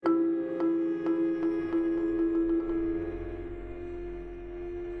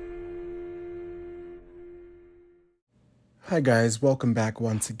Hi guys, welcome back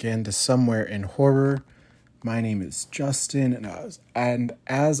once again to Somewhere in Horror. My name is Justin, and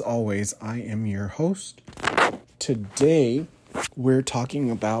as always, I am your host. Today, we're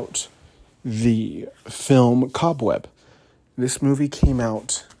talking about the film Cobweb. This movie came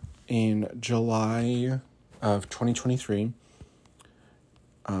out in July of 2023,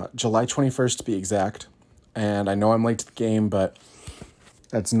 July 21st to be exact. And I know I'm late to the game, but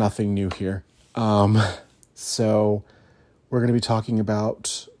that's nothing new here. So we're going to be talking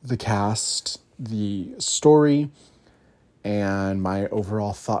about the cast, the story, and my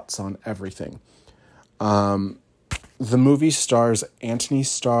overall thoughts on everything. The movie stars Anthony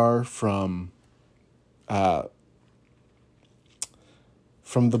Starr from The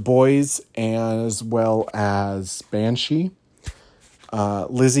Boys, as well as Banshee.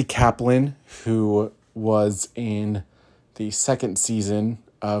 Lizzie Kaplan, who was in the second season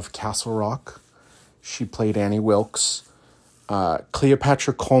of Castle Rock. She played Annie Wilkes.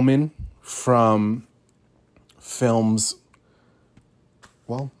 Cleopatra Coleman from films...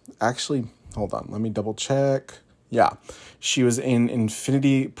 Well, actually, hold on. Let me double check. Yeah, she was in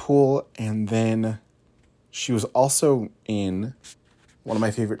Infinity Pool, and then she was also in one of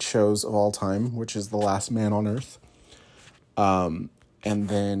my favorite shows of all time, which is The Last Man on Earth. And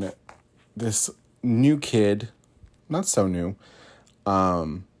then this new kid, not so new,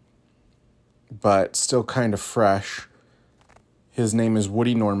 but still kind of fresh. His name is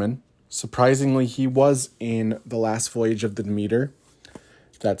Woody Norman. Surprisingly, he was in The Last Voyage of the Demeter.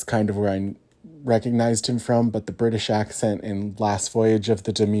 That's kind of where I recognized him from, but the British accent in Last Voyage of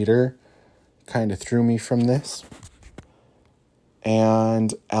the Demeter kind of threw me from this.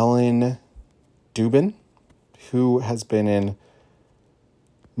 And Ellen Dubin, who has been in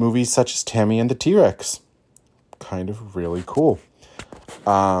movies such as Tammy and the T-Rex. Kind of really cool.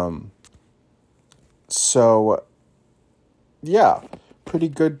 So, yeah, pretty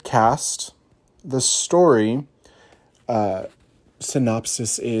good cast. The story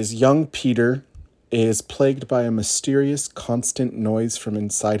synopsis is: young Peter is plagued by a mysterious, constant noise from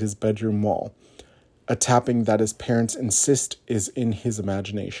inside his bedroom wall, a tapping that his parents insist is in his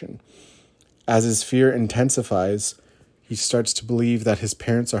imagination. As his fear intensifies, he starts to believe that his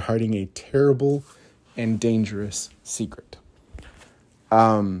parents are hiding a terrible and dangerous secret.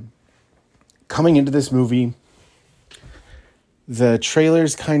 Coming into this movie, the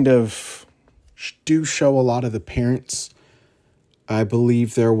trailers kind of do show a lot of the parents. I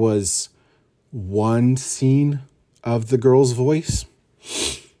believe there was one scene of the girl's voice,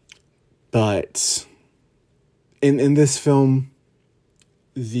 but in this film,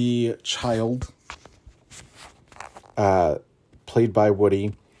 the child, played by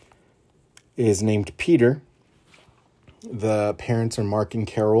Woody, is named Peter. The parents are Mark and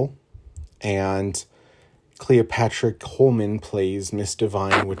Carol, and Cleopatra Coleman plays Miss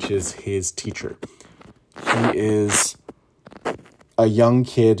Divine, which is his teacher. He is a young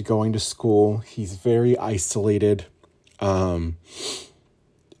kid going to school. He's very isolated. A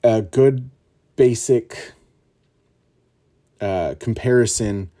good basic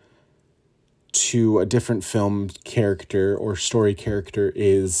comparison to a different film character or story character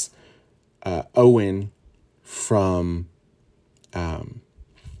is Owen from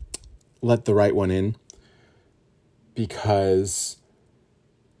Let the Right One In,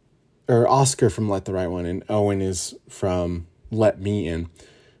 or Oscar from Let the Right One In. Owen is from Let Me In.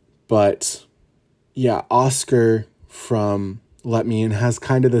 But yeah, Oscar from Let Me In has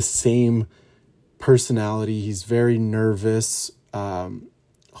kind of the same personality. He's very nervous,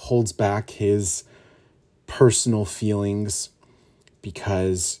 holds back his personal feelings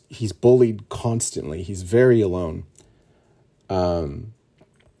because he's bullied constantly. He's very alone.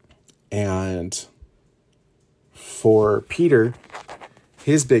 And for Peter,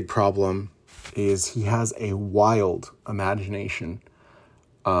 his big problem is he has a wild imagination,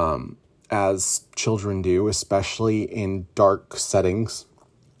 as children do, especially in dark settings.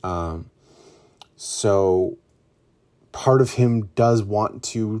 So part of him does want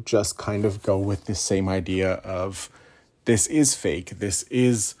to just kind of go with the same idea of, this is fake, this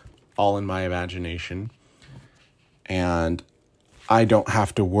is all in my imagination, and I don't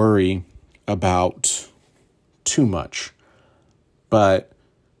have to worry about too much. But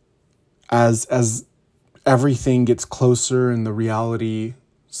as everything gets closer and the reality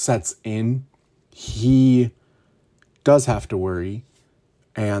sets in, he does have to worry,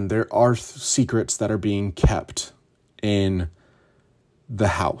 and there are secrets that are being kept in the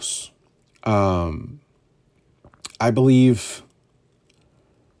house. I believe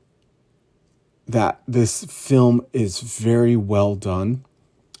that this film is very well done,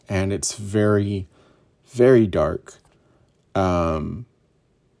 and it's very, very dark.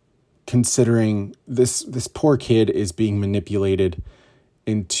 considering this poor kid is being manipulated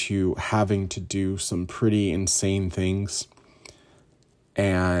into having to do some pretty insane things,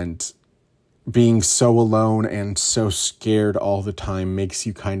 and being so alone and so scared all the time makes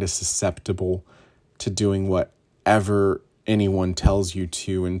you kind of susceptible to doing whatever anyone tells you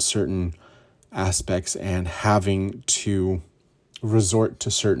to in certain aspects, and having to resort to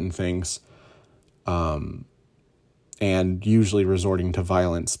certain things, and usually resorting to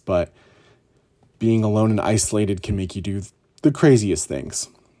violence. But being alone and isolated can make you do the craziest things.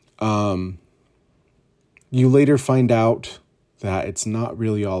 You later find out that it's not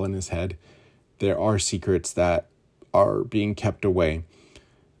really all in his head. There are secrets that are being kept away.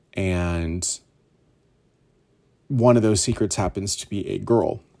 And one of those secrets happens to be a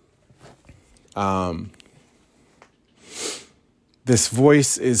girl. This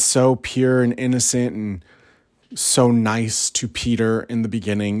voice is so pure and innocent and so nice to Peter in the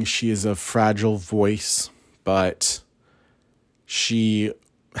beginning. She is a fragile voice, but she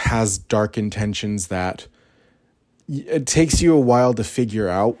has dark intentions that it takes you a while to figure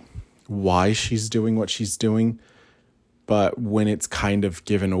out why she's doing what she's doing. But when it's kind of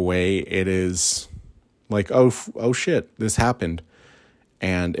given away, it is like, oh shit, this happened.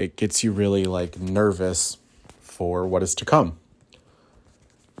 And it gets you really like nervous for what is to come.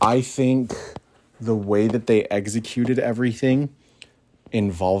 I think the way that they executed everything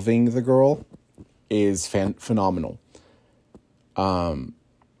involving the girl is phenomenal.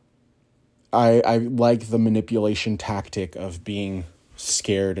 I like the manipulation tactic of being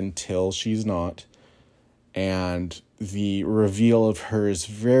scared until she's not. And the reveal of her is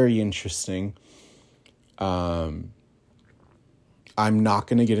very interesting. I'm not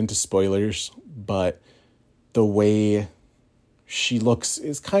going to get into spoilers, but the way she looks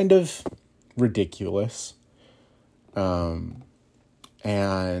is kind of ridiculous. And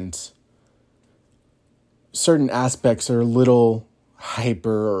certain aspects are a little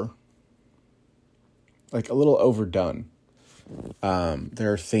hyper, like a little overdone.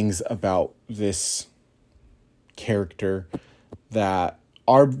 There are things about this character that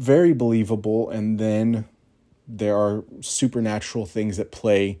are very believable, and then there are supernatural things at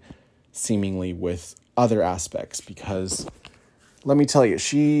play seemingly with other aspects, because let me tell you,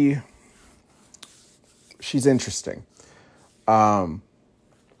 she's interesting.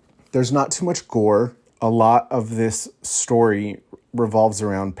 There's not too much gore. A lot of this story revolves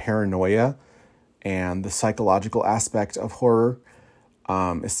around paranoia and the psychological aspect of horror,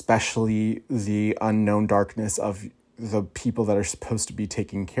 especially the unknown darkness of the people that are supposed to be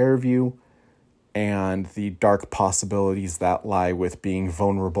taking care of you, and the dark possibilities that lie with being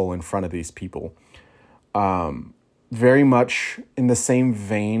vulnerable in front of these people. Very much in the same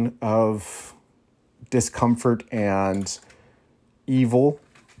vein of discomfort and evil,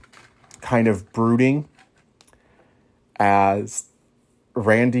 kind of brooding, as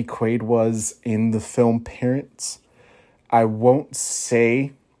Randy Quaid was in the film Parents. I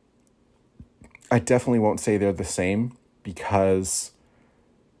definitely won't say they're the same, because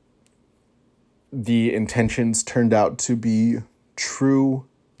the intentions turned out to be true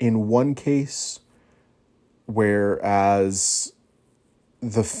in one case, whereas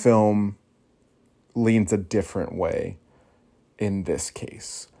the film leans a different way in this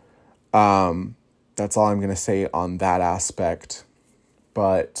case. That's all I'm going to say on that aspect.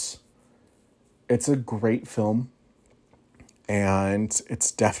 But it's a great film, and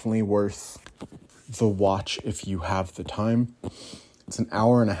it's definitely worth the watch if you have the time. It's an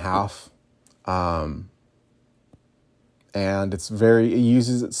hour and a half. And it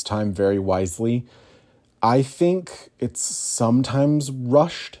uses its time very wisely. I think it's sometimes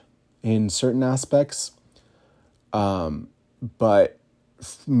rushed in certain aspects. But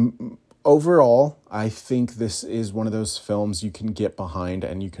overall, I think this is one of those films you can get behind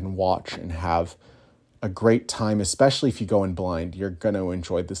and you can watch and have a great time, especially if you go in blind. You're going to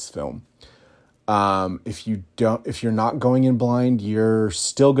enjoy this film. If you're not going in blind, you're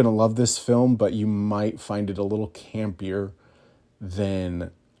still going to love this film, but you might find it a little campier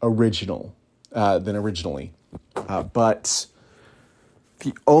than originally. But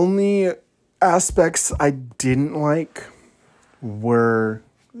the only aspects I didn't like were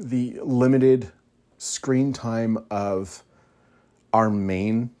the limited screen time of our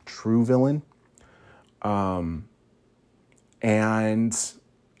main true villain. And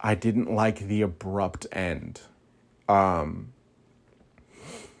I didn't like the abrupt end.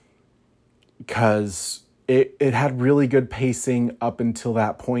 Because it had really good pacing up until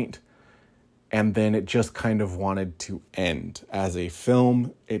that point, and then it just kind of wanted to end. As a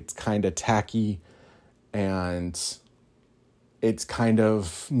film, it's kind of tacky, and it's kind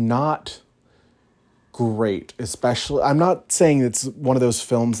of not great. Especially, I'm not saying it's one of those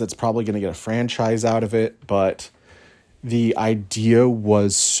films that's probably going to get a franchise out of it, but the idea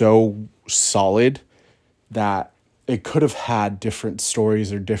was so solid that it could have had different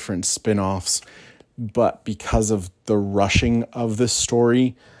stories or different spin-offs, but because of the rushing of this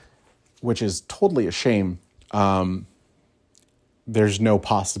story, which is totally a shame, there's no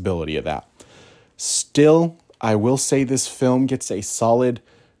possibility of that. Still, I will say this film gets a solid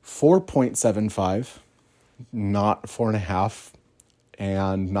 4.75, not 4.5,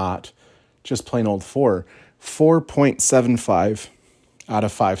 and not just plain old 4. 4.75 out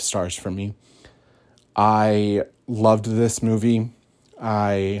of 5 stars from me. I loved this movie.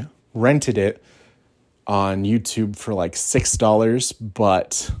 I rented it on YouTube for like $6,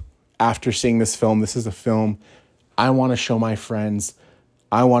 but after seeing this film, this is a film I want to show my friends.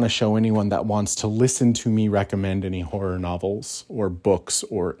 I want to show anyone that wants to listen to me recommend any horror novels or books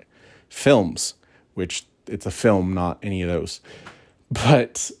or films, which it's a film, not any of those.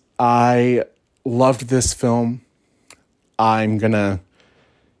 But I loved this film. I'm going to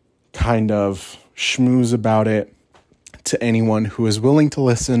kind of schmooze about it to anyone who is willing to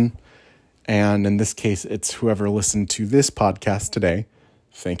listen. And in this case, it's whoever listened to this podcast today.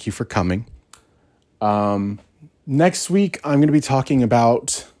 Thank you for coming. Next week, I'm going to be talking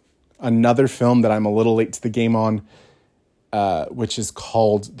about another film that I'm a little late to the game on, which is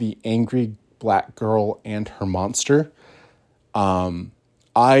called The Angry Black Girl and Her Monster.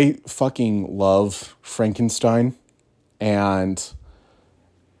 I fucking love Frankenstein, and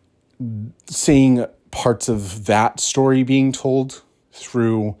seeing parts of that story being told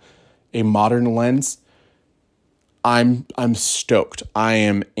through a modern lens, I'm stoked. I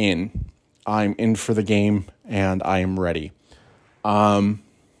am in. I'm in for the game, and I am ready.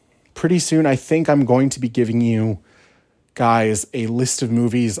 Pretty soon, I think I'm going to be giving you guys a list of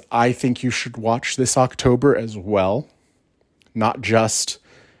movies I think you should watch this October as well. Not just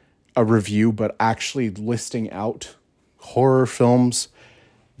a review, but actually listing out horror films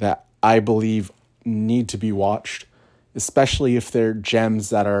that I believe need to be watched, especially if they're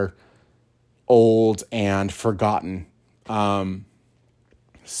gems that are old and forgotten.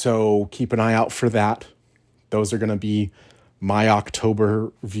 So keep an eye out for that. Those are going to be my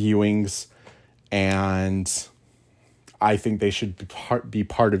October viewings, and I think they should be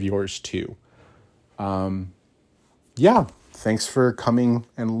part of yours too. Yeah, thanks for coming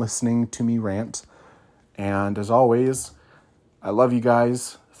and listening to me rant. And as always, I love you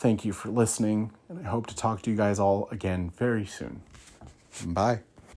guys. Thank you for listening, and I hope to talk to you guys all again very soon. Bye.